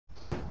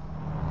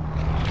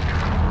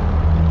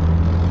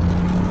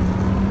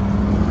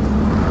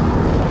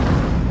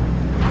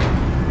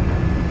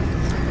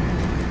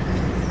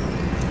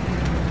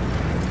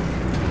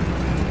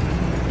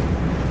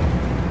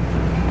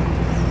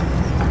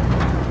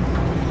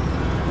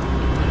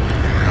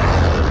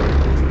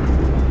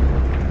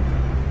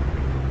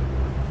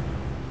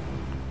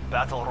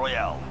Battle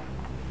Royale.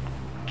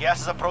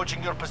 Gas is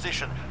approaching your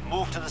position.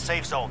 Move to the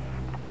safe zone.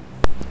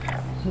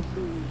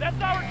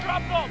 That's our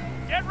drop zone.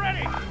 Get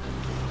ready.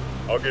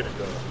 I'll get it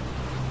done.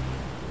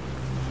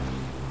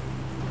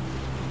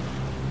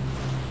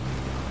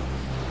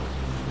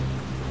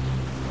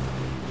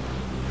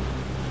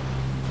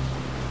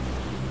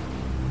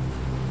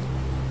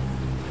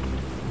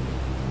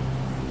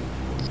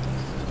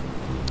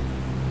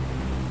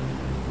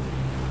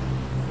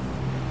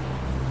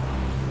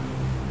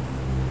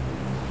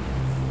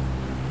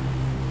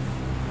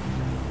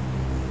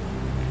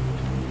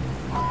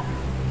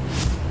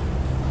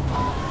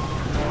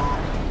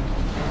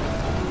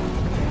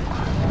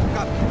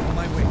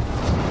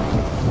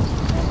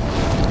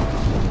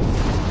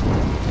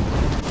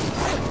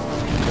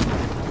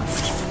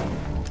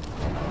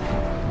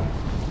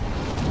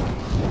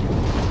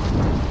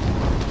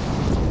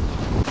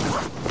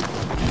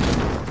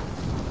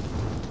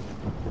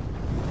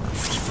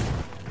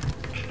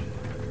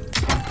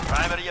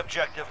 Primary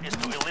objective is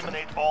to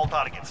eliminate all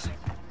targets.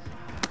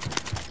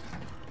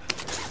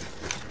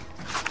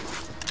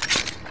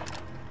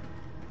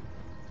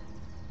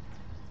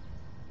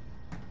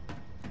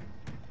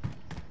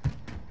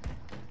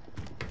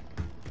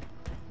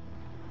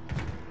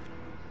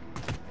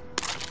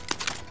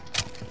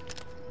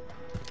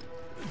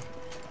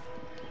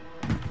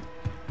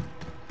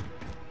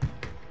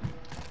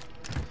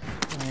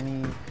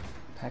 Any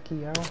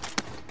Pacquiao?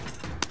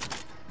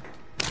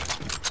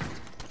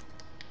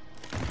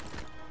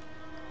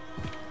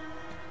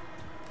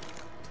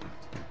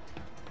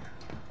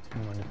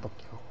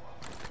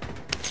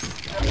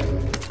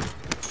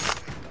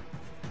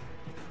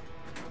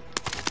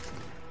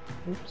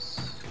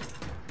 Oops.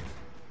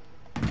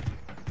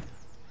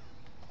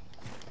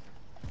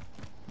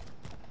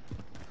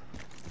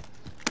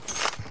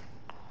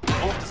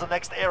 Move to the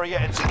next area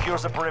and secure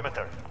the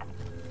perimeter.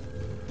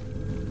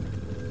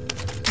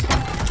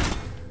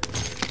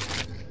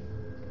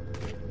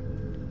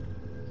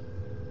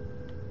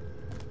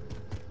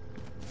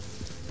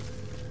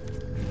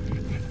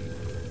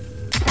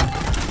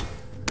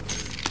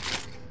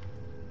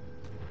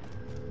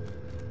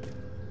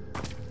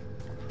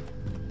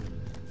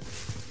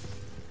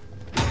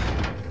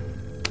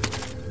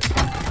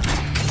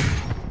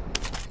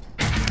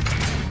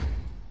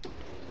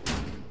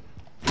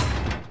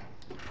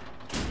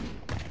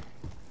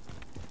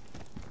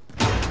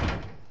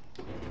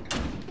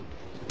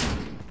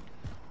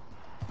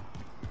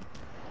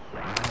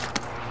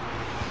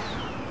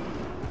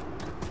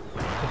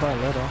 Goodbye,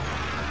 little.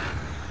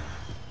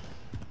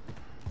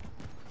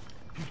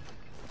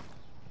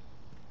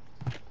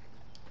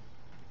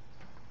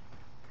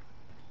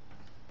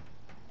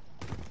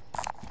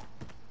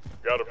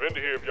 Got a vendor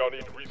here if y'all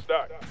need to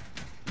restock.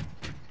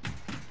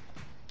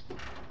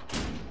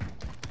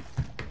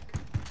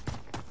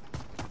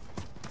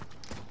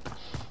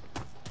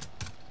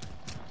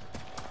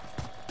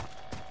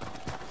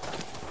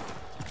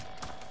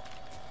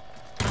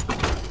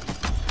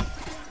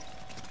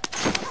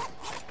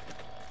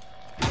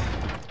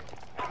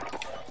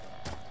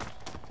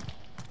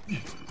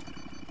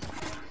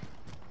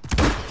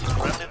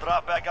 Friendly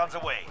drop back on the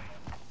way.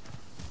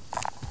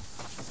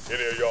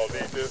 Any of y'all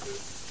need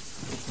this?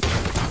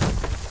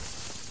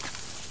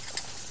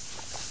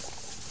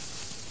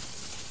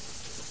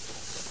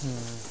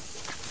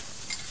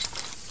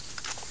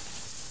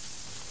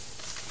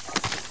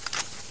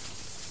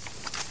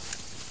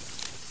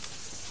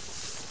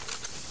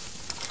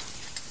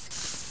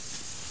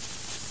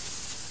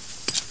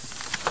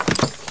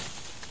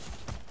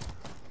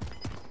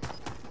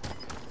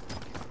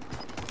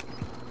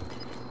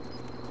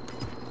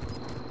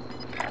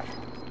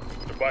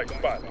 The bike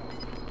spot.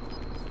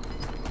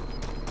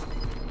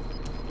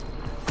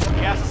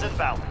 Gas is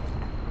inbound.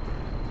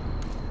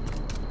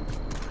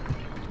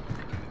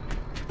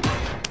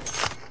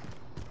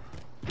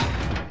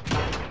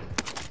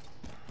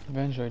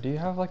 Avenger, do you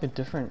have like a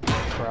different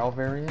growl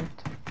variant?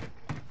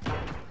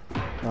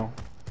 No.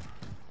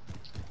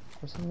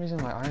 For some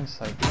reason my iron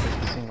sight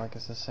doesn't seem like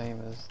it's the same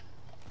as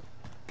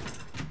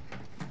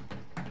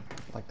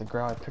like the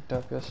growl I picked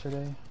up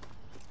yesterday.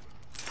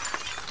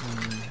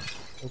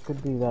 It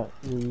could be that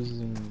you're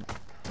using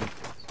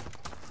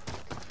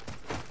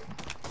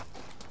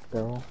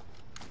barrel.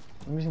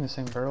 I'm using the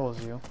same barrel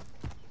as you.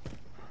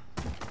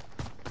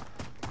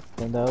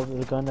 Then the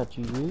other gun that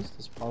you used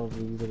is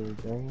probably either a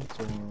variant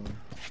or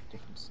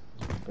different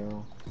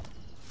barrel.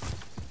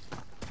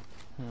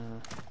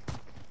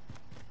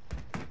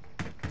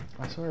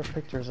 I saw your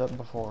pictures up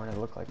before and it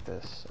looked like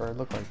this, or it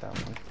looked like that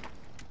one.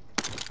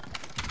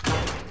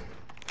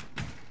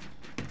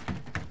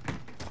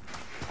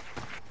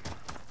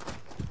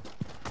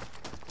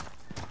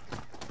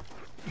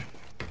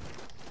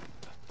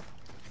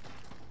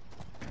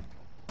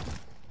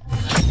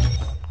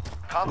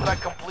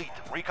 Contract complete.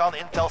 Recon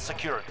intel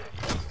secured.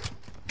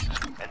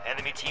 An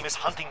enemy team is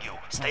hunting you.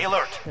 Stay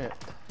alert. Shit.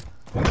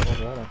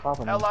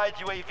 Allied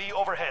UAV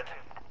overhead.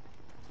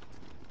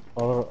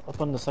 Oh,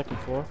 up on the second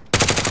floor.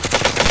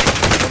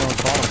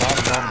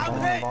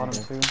 Bottom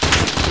too.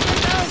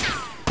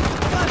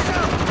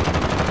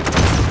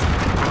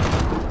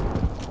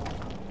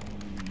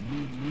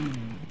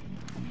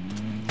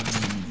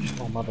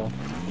 Oh my bad.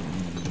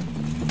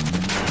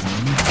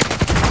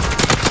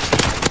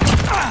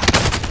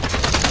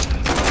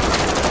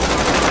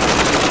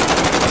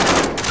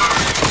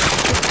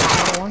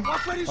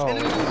 Oh,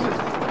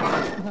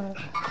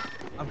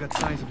 I've got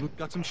signs of loot.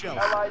 Got some shells.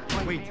 Allied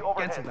UAV Wait,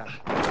 overhead. cancel that.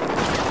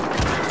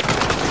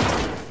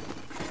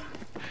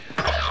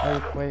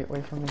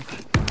 wait for me.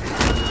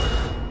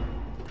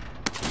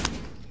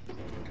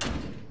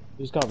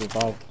 You just got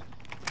revived.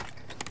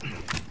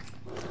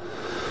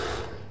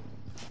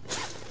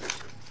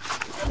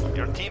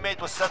 Your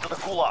teammate was sent to the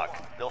gulag.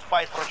 They'll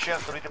fight for a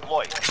chance to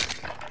redeploy.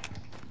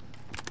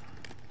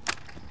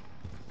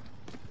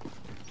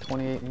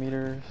 28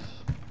 meters.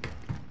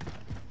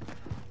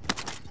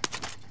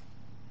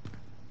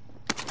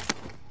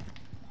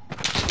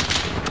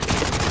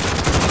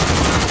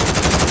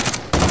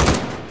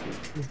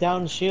 He's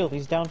down shield.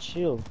 He's down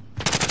shield.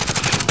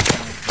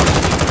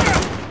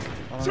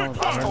 I don't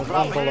know. Hostile One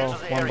dropping below, into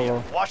the one area.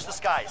 below. Watch the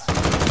skies.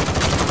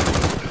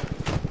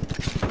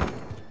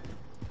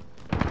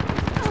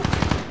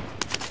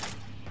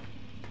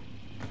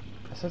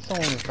 I said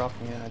someone was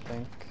dropping in, I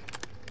think.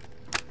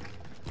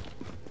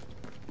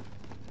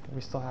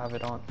 We still have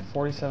it on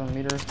 47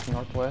 meters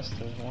northwest.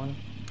 There's one.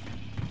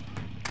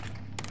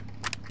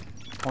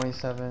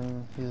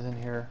 27. He's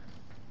in here.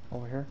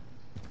 Over here.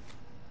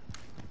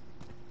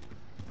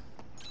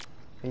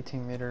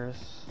 18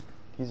 meters.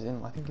 He's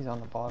in. I think he's on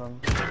the bottom.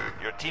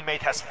 Your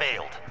teammate has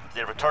failed.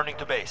 They're returning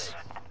to base.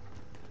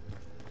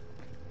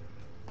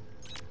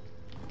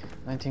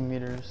 19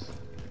 meters.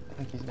 I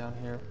think he's down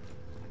here.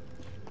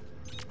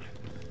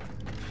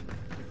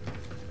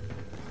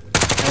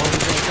 Oh, he's on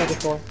the second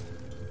floor.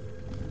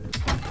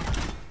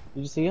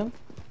 Did you see him?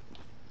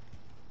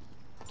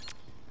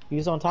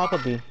 He's on top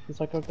of me. He's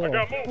like up I there.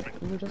 got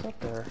movement. We were just up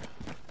there.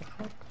 What the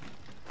fuck?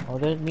 Oh,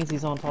 that means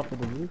he's on top of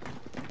the roof.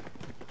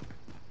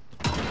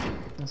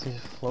 Unless he's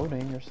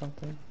floating or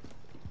something.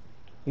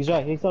 He's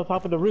right. He's on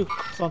top of the roof.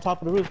 He's on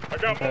top of the roof. I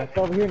got Okay. He's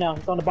over here now.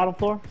 He's on the bottom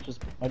floor.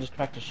 I just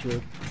cracked his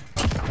shield.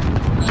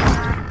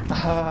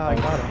 Ah, I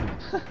got him.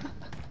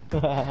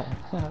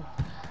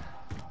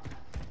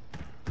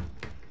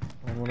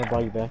 I'm gonna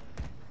buy you back.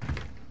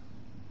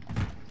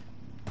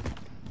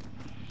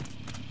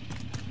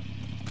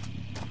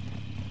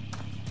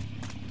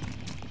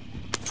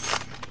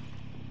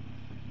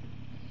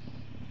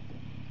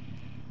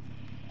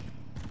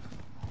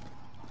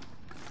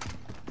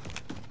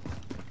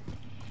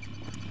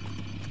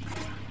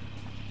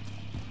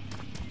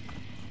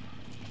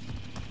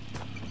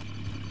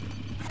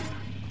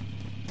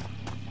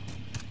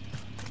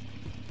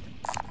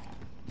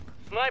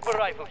 Sniper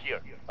rifle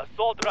here.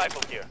 Assault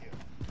rifle here.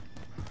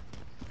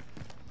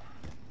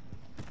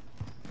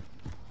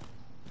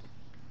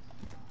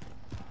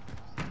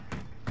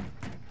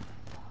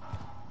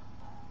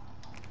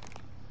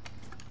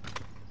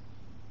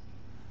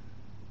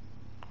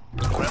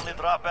 Friendly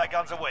drop back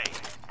on the way.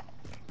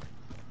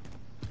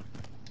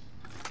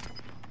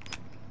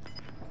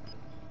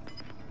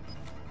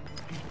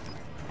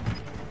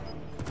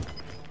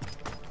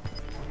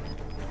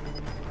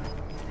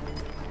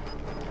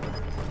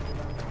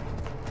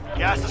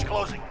 Gas is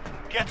closing.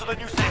 Get to the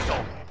new safe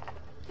zone.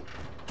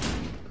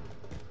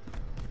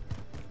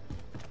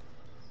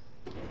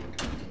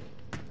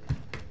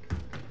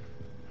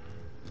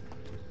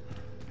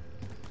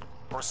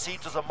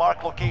 Proceed to the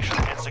marked location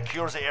and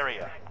secure the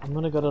area. I'm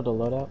gonna go to the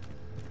loadout.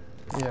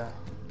 Yeah.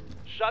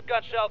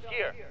 Shotgun shells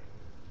here.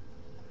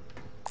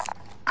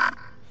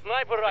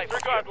 Sniper rifle.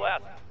 Disregard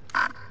last.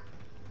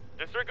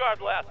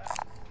 Disregard last.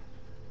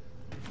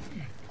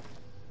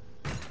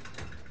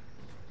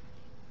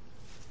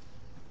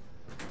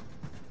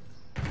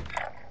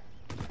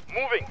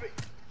 Moving.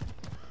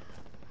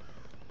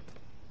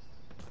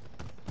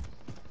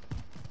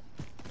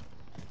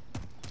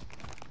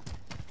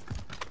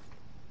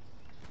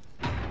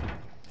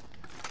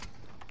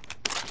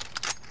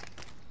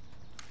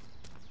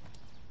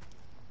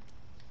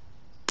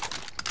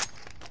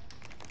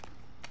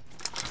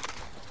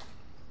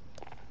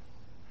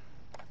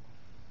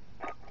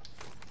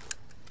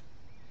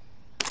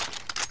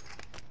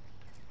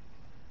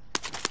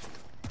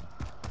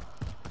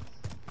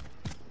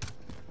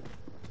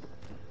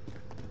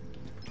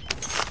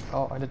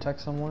 Oh, I detect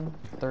someone.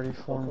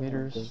 34 Okay,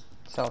 meters okay.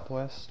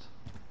 southwest.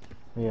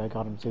 Yeah, I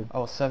got him too.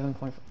 Oh, 7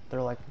 point.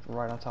 They're like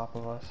right on top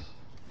of us.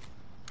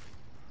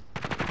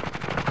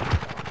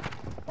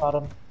 Got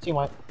him. Team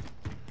wipe.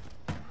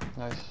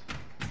 Nice.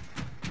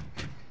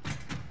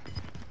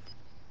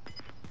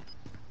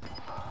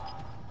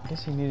 I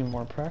guess he needed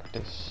more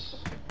practice.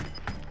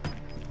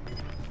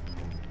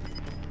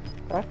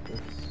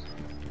 Practice.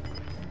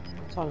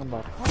 I'm talking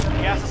about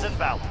Gas is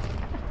inbound.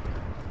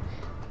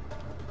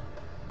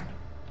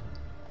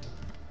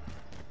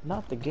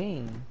 not the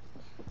game.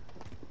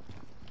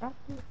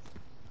 Practice.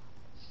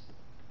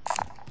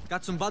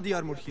 Got some body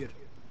armor here.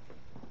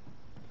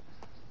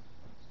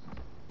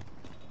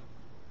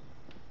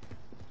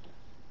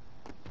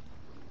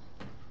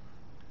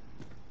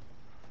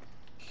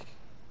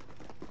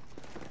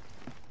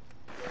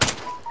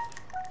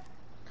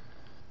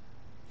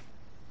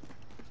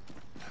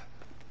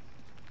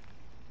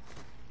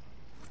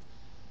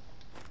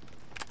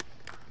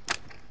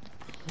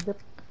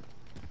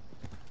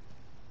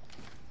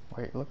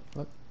 Wait, look.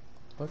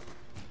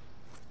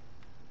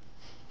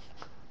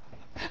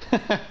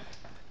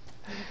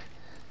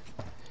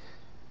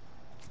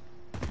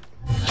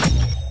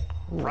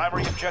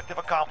 Primary objective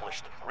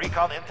accomplished.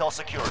 Recon intel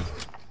secured.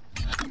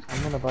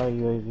 I'm gonna buy a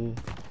UAV.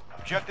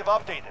 Objective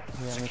updated.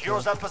 Yeah, me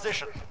Secures too. that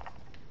position.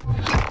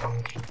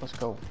 Let's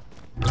go.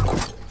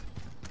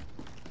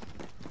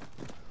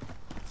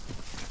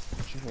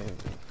 UAV.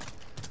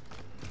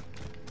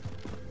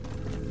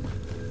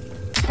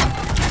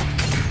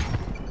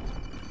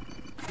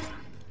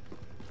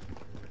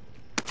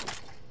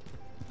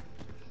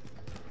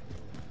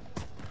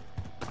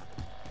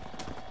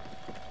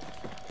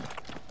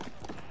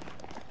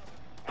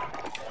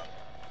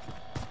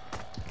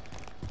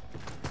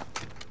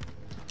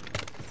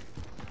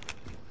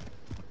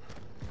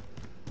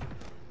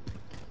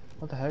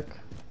 What the heck?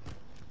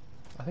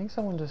 I think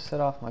someone just set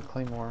off my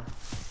claymore.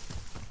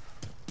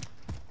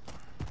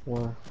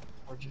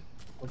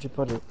 Where'd you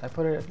put it? I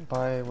put it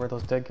by where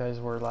those dead guys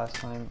were last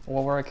time.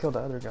 Well, where I killed the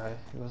other guy.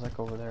 He was like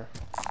over there.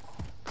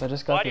 So I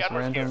just got Body this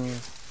armor here. random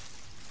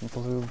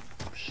blue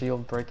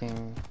shield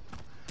breaking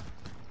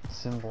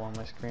symbol on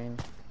my screen.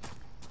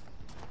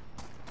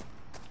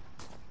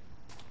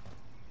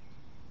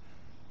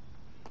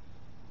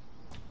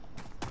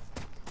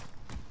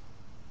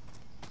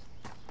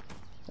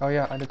 Oh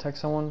yeah, I detect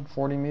someone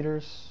 40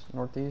 meters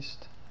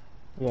northeast,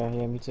 Yeah,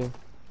 me too.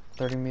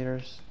 30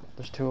 meters.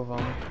 There's two of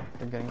them.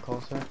 They're getting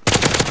closer.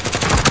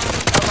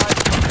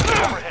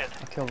 Overhead.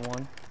 I killed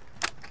one.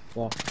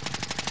 Yeah.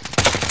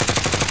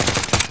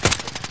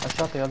 I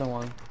shot the other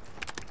one.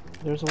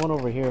 There's one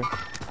over here.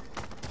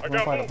 I Went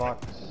got by the movement.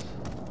 box.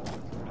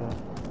 Okay.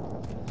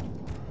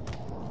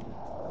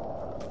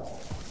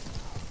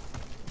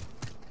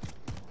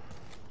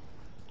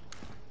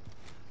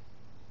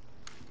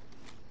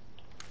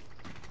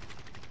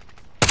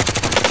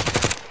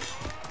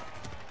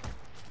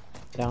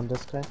 Down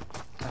this guy.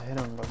 I hit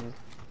him, but he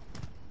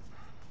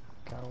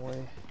got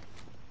away.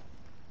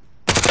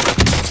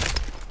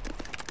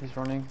 He's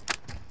running.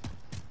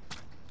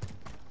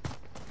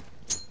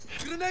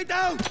 Grenade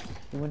out!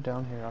 He went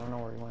down here. I don't know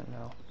where he went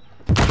now.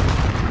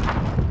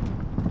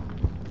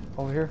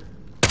 Over here.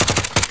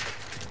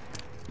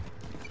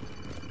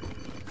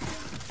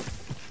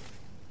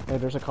 Hey,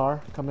 there's a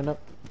car coming up.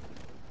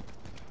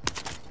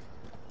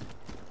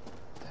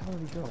 Where the hell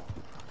did he go?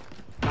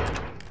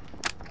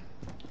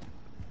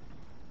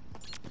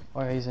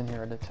 Oh yeah, he's in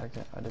here. I detect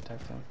it. I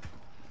detect him.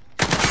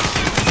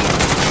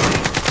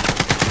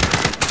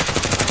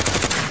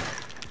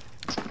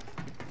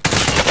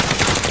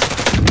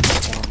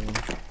 Down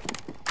here.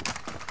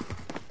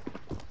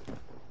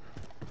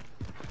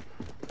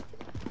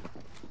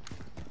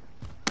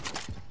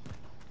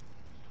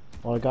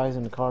 All the guys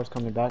in the car is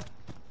coming back.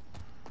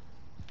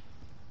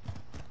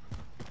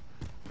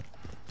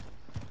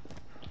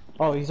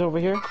 Oh, he's over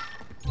here.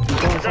 He's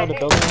going inside the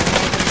building.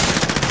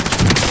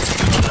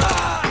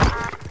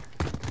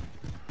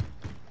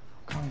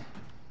 Come.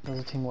 There's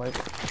a team wipe.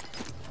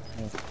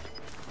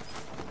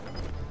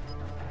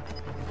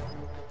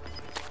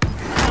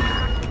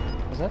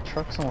 Was that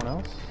truck someone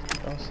else?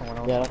 That was someone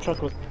else. Yeah, that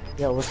truck was.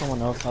 Yeah, it was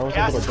someone else. I was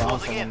Gas able is to down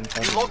closing in.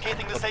 someone.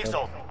 Relocating the safe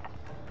zone.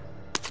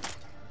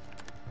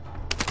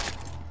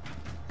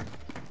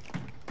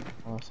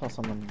 Oh, I saw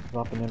someone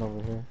dropping in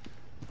over here.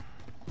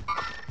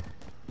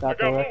 That I got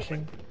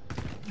direction.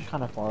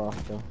 Kind of far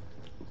off though.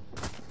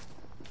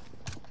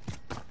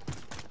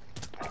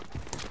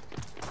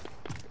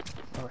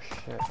 Oh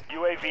shit.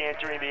 UAV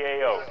entering the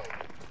AO.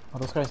 Are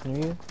those guys near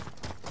you?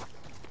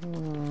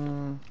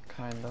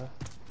 Kinda.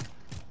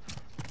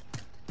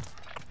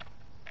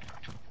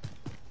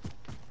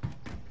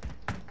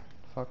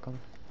 Fuck them.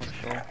 Let's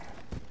go.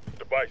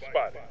 The bike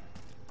spotted.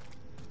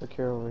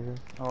 Secure over here.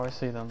 Oh, I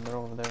see them. They're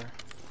over there.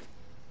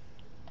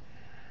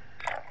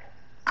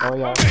 Oh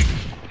yeah.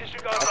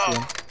 Disregard I see round.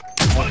 him.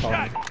 I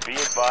saw him. Be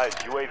advised,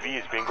 UAV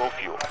is bingo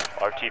fuel.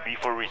 RTB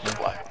for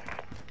resupply.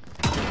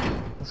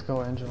 Let's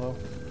go, Angelo.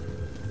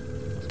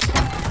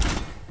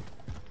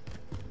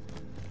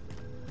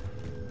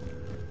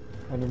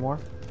 Any more?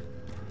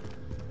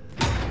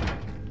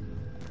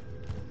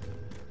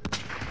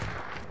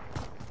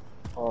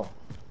 Oh.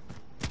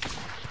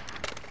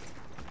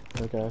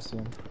 Okay, I see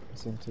him. I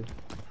see him too.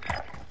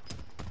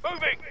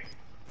 Moving!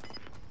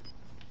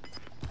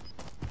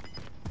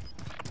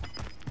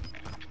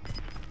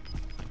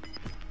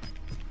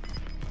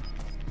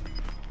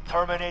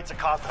 Terminates a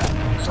contact.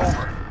 It's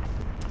over.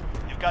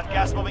 You've got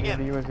gas moving The in.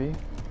 UAV.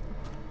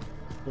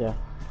 Yeah.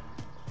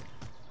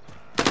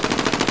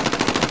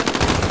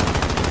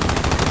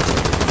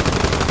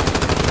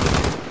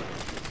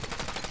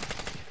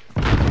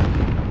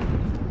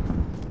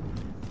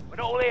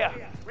 We're all here.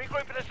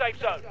 Regroup in the safe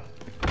zone.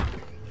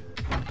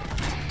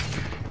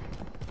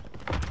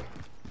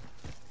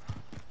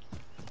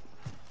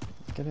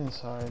 Get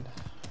inside.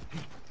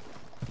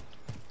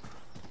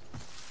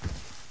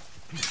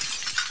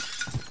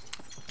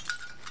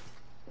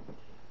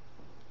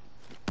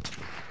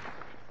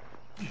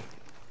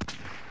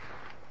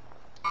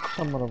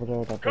 Someone over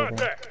there at that building.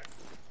 Contact.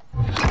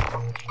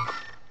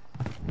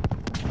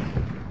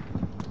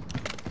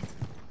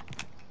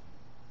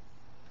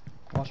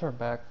 Watch our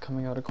back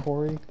coming out of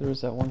quarry. There was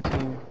that one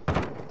team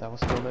that was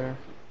still there.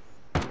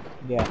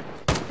 Yeah.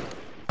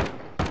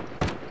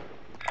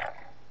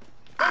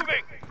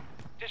 Moving!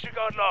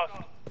 Disregard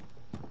lost.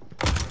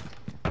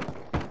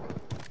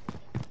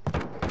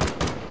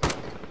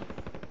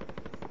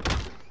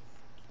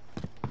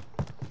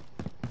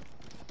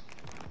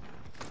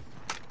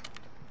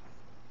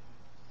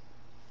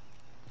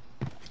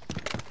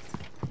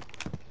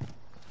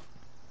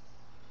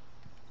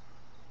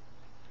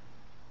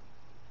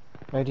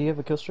 Hey, do you have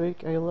a kill streak,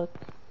 Ayla?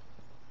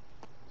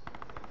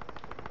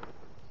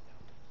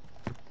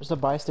 There's a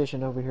buy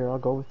station over here. I'll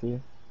go with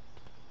you.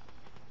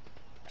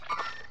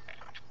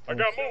 I got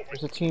movement.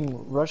 There's a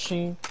team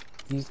rushing.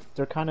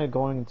 They're kind of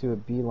going into a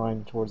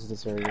beeline towards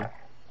this area.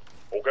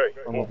 Okay.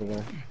 I'm over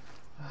there.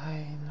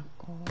 Ay,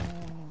 nako.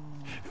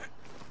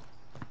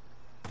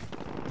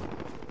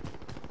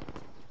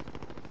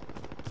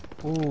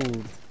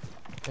 Ooh,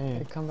 Hey,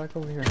 dang. come back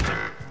over here.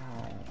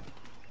 Oh.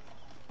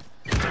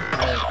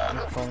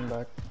 Alright, he's falling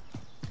back.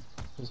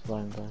 Just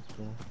blind back,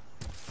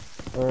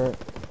 yeah. Or...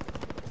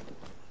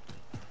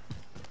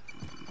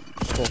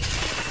 Cool.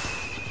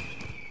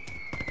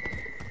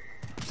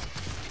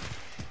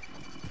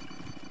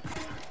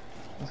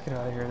 Let's get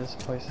out of here. This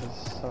place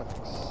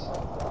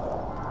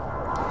sucks.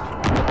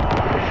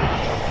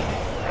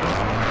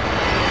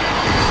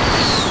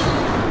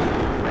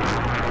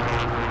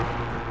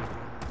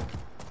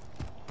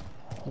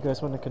 You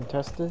guys want to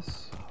contest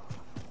this?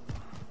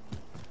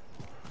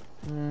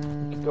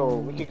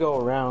 We could go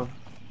around.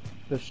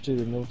 Push to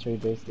the military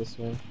base this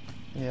way.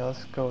 Yeah,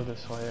 let's go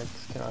this way.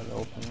 Let's get out of the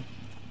open.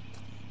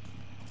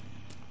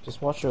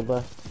 Just watch your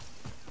left.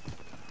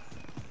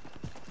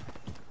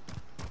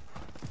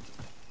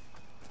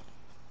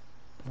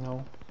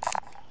 No.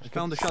 I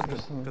found the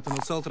shotgun. Got an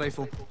assault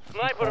rifle.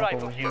 Sniper Crap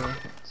rifle over here. here.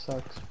 It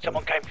sucks. but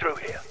Someone came through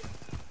here.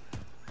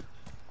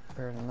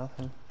 better than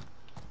nothing.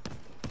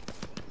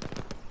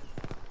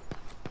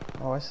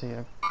 Oh, I see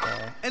a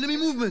guy Enemy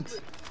movement.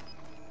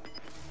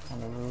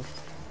 on the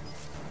roof.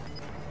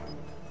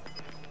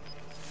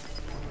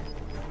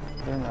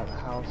 They're in that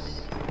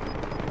house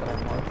that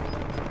I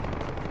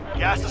marked.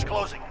 Gas is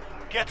closing.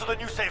 Get to the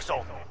new safe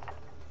zone.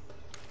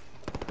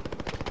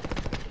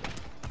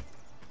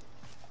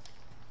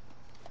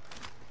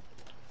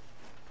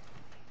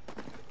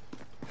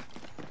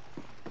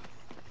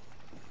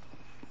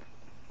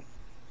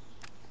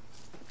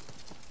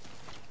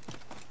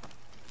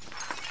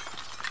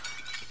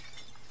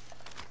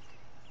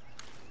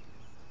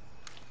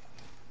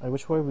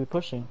 Which way are we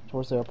pushing?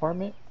 Towards the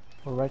apartment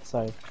or right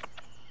side?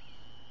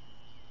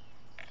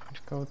 Let's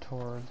go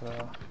towards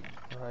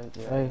right.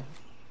 Yeah. Hey,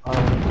 here.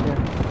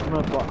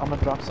 I'm gonna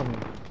drop some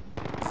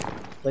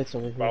plates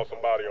over here. Found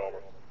some body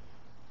armor.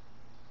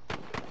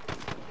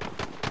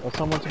 Oh,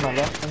 someone to my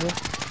left right here.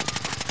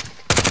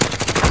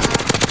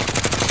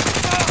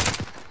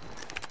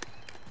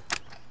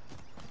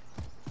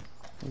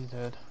 He's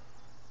dead.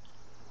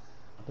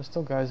 There's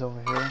still guys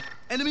over here,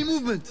 Enemy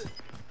movement. so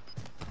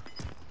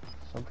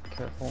be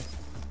careful.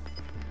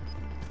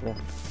 Yeah.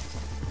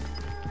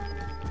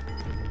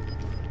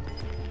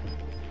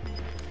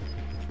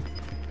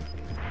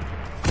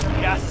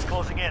 Gas is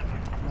closing in.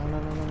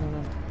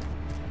 No.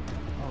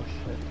 Oh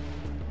shit.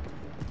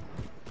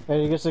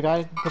 Hey, there's a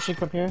guy pushing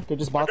from here. They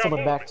just bought got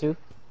someone back movement. too.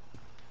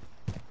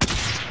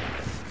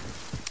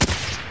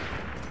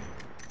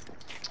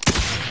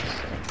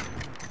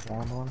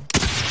 Down one.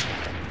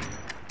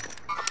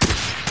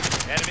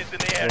 Enemies in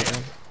the area.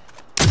 There,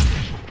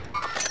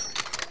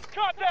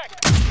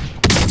 Contact!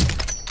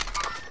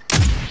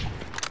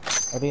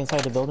 are they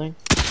inside the building?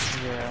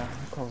 Yeah,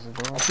 close the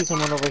door. I see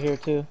someone over here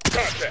too.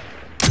 Contact.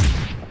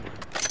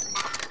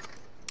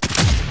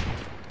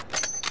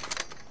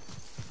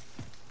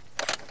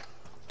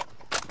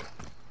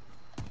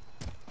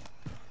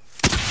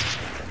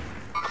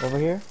 Over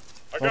here?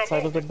 I Right got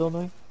side of the movement.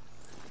 building?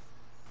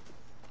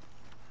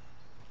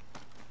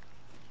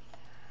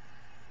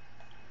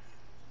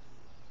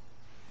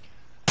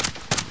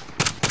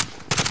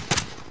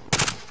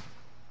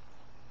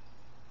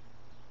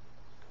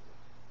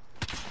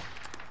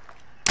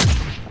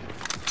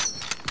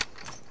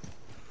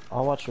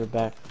 I'll watch your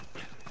back.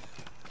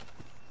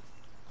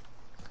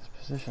 This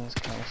position is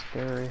kind of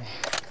scary.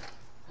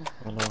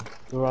 I know.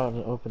 We're out in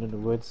the open in the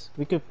woods.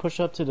 We could push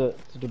up to the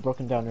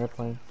broken down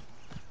airplane.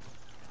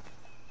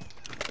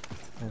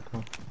 There,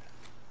 come on.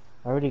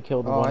 I already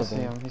killed Oh, one I of see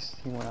them. him.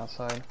 He went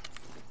outside.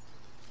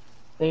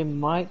 They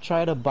might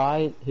try to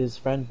buy his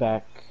friend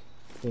back.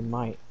 They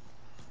might.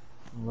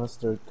 Unless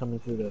they're coming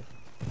through the...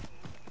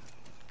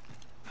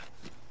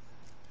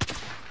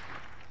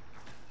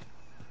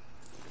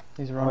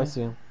 He's Oh, running. I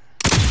see him.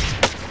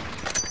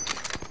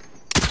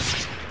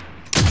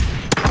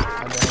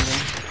 I downed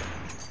him.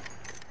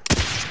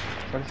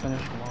 Try to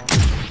finish him off.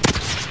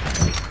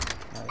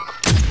 Nice.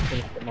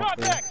 Finish them off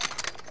there. Contact!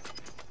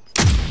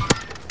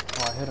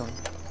 Oh, I hit him.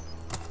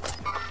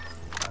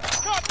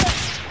 Contact!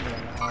 He's in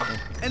the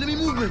house. Enemy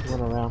movement.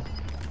 Run around.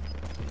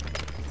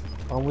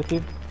 I'm with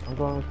you. I'm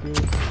going with you.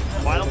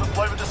 Final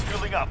deployment is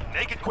fueling up.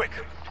 Make it quick.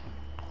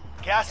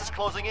 Gas is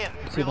closing in.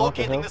 See him up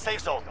the hill? Relocating the safe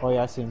zone. Oh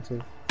yeah, I see him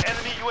too.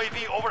 Enemy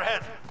UAV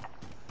overhead.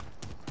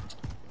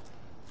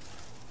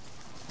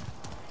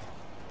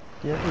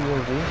 Do you have a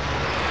UAV?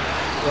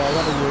 Yeah, I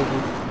got a UAV.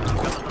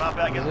 Got the drop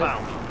bag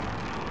inbound.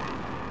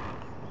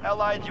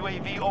 Allied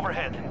UAV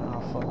overhead.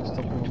 Oh fuck, there's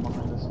still people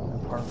behind us in the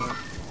apartment.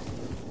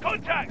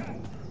 Contact!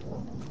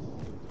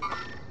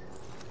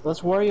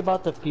 Let's worry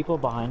about the people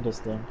behind us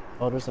then.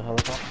 Oh, there's a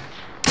helicopter.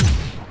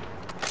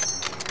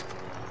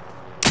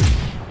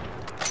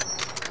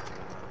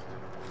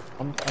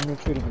 I'm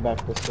retreating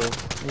back this way.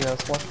 Yeah,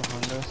 let's watch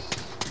behind us.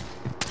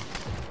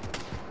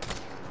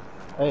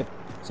 Hey,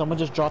 someone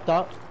just dropped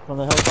out from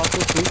the helicopter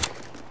too.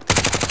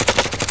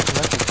 There's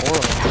actually 4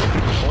 of them.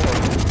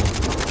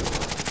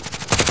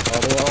 Oh,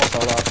 they all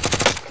fell out.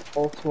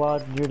 Whole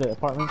squad near the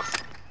apartments.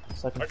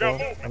 Second I got floor.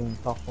 movement. I mean,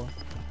 top floor.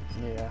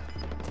 Yeah.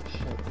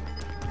 Shit.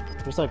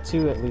 There's like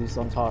 2 at least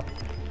on top.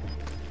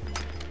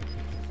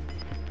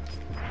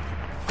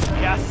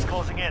 Gas is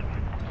closing in.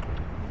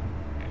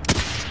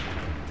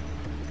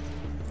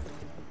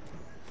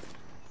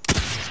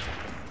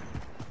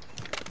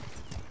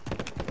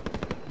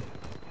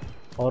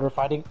 Oh,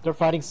 they're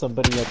fighting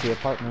somebody at the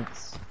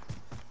apartments.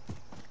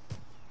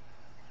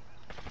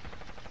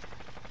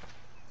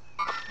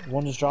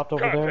 One just dropped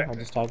over there. I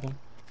just tagged him.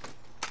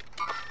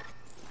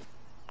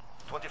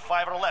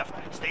 25 are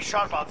left. Stay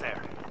sharp out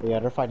there. Yeah,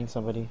 they're fighting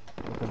somebody.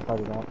 They can fight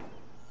it out.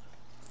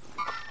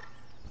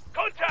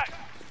 Contact!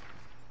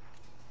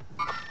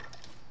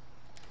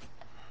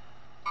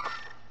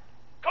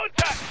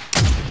 Contact!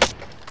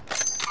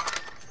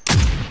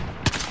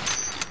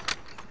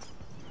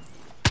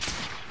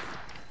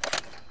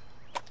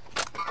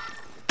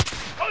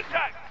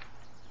 Contact!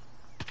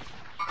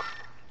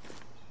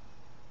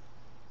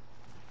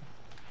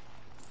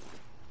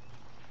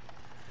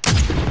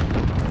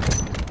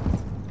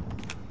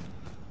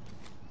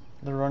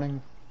 They're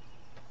running.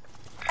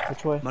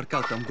 Which way? Mark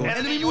out, I'm going.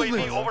 Enemy Enemy UAV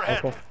movement!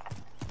 overhead. Okay.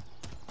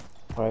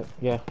 Alright,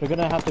 yeah. They're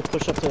gonna have to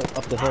push up the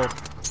hill.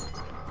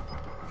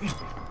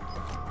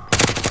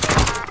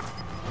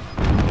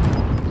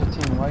 There's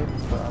a team wipe,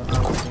 but I don't know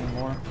if there's any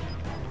more.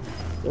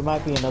 There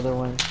might be another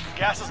one.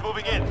 Gas is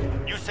moving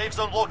in. New safe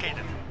zone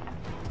located.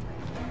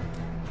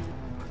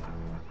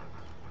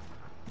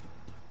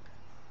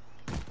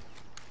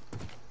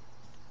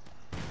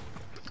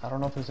 I don't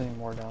know if there's any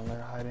more down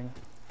there hiding.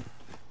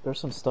 There's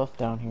some stuff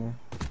down here.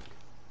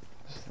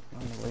 I'm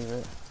gonna leave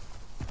it.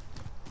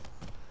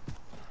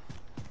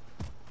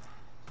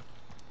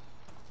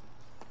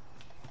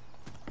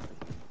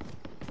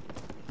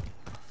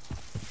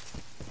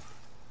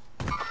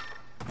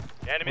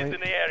 Enemies Wait. in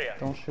the area.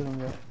 Don't shoot him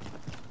yet.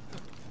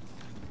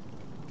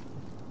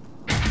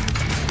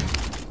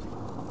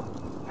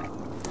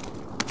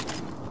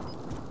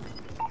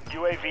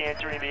 UAV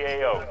entering the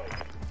AO.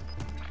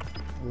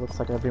 It looks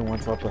like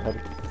everyone's up ahead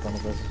in front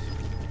of us.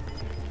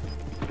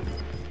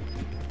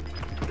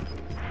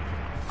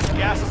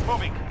 Gas is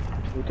moving.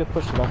 We could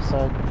push left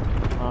side.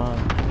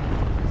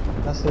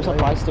 That's There's the a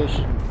lake. buy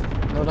station.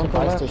 No, There's don't a go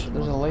buy left. station.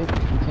 There's a lake.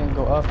 You can't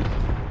go up.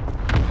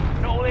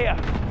 No here.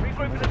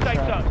 Regroup for the safe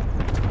zone.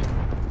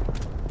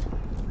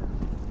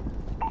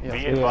 Yeah,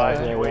 Be so-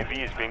 advised, yeah.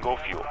 UAV is bingo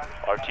fuel.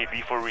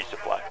 RTB for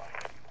resupply.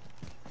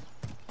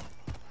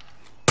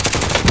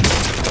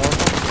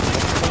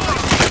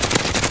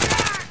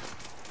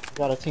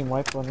 Got a team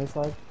wipe on this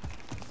side.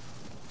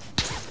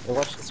 Hey,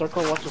 watch the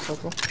circle, watch the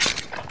circle.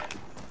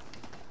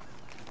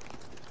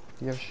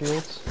 Do you have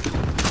shields?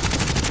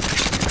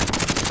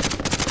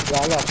 Yeah,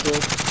 I got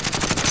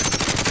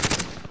shield.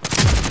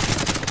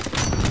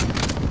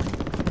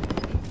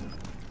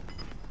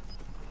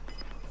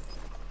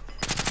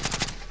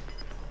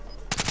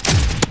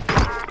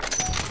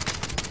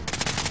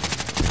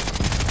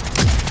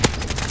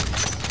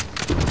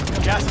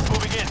 Gas is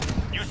moving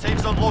in. New safe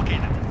zone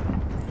located.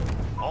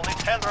 Only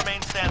 10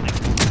 remain standing.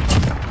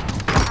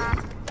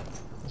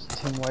 There's a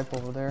team wipe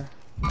over there.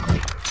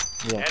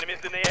 Yeah.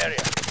 Enemies in the area.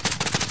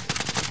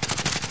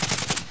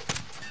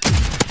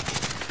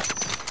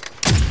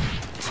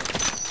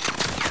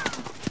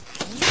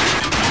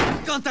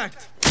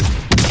 Contact!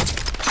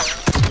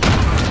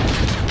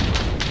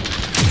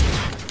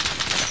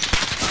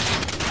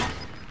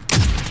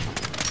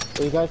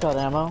 So you guys got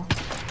ammo?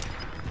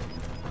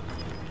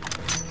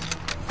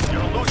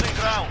 You're losing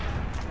ground.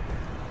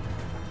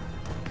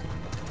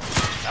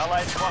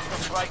 Allied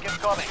cluster strike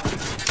incoming.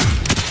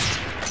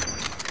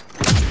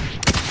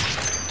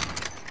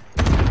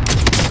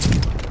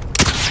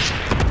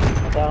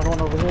 Down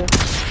one over here.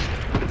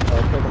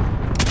 Alright, kill them.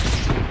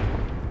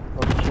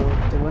 Over shield.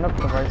 They went up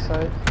the right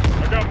side.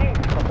 I got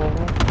movement. Couple of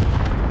them.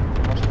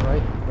 Watch the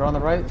right. They're on the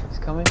right. He's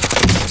coming. He's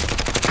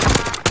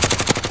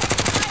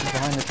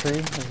behind the tree.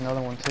 There's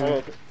another one too.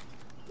 Alright.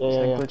 Yeah, He's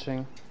yeah, like yeah.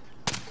 glitching.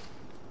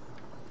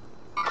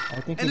 I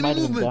think he Enemy might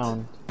have been movement.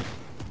 down.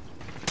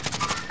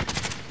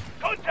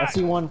 I Contact!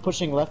 see one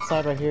pushing left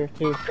side right here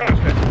too.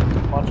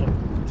 Contact. Watch him.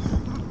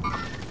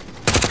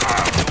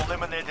 You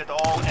eliminated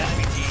all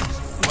enemy teams.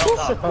 Well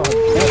done. Oh,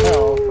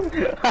 hell.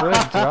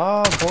 Good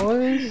job,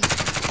 boys.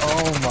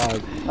 Oh my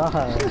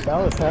god, that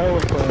was hell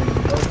fun.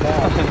 No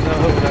cap. No,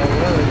 that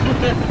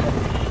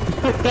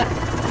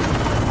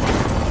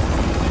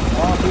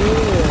Oh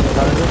dude,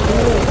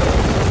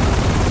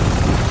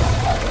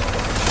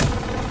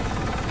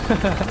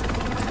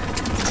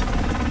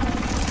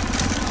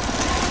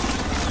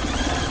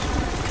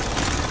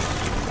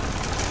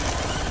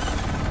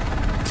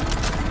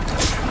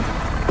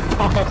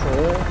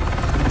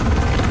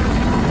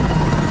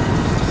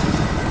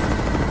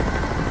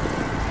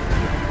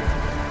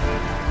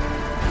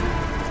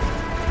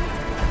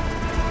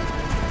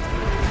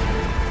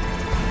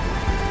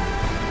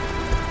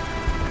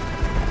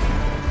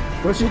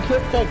 where'd you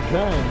get that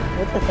gun?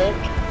 What the heck?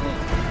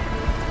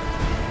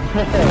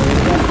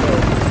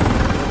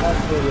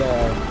 That's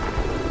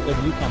the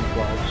view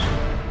camouflage.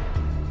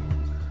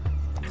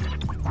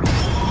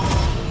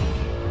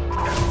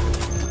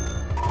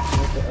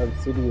 That's the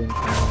obsidian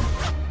kind.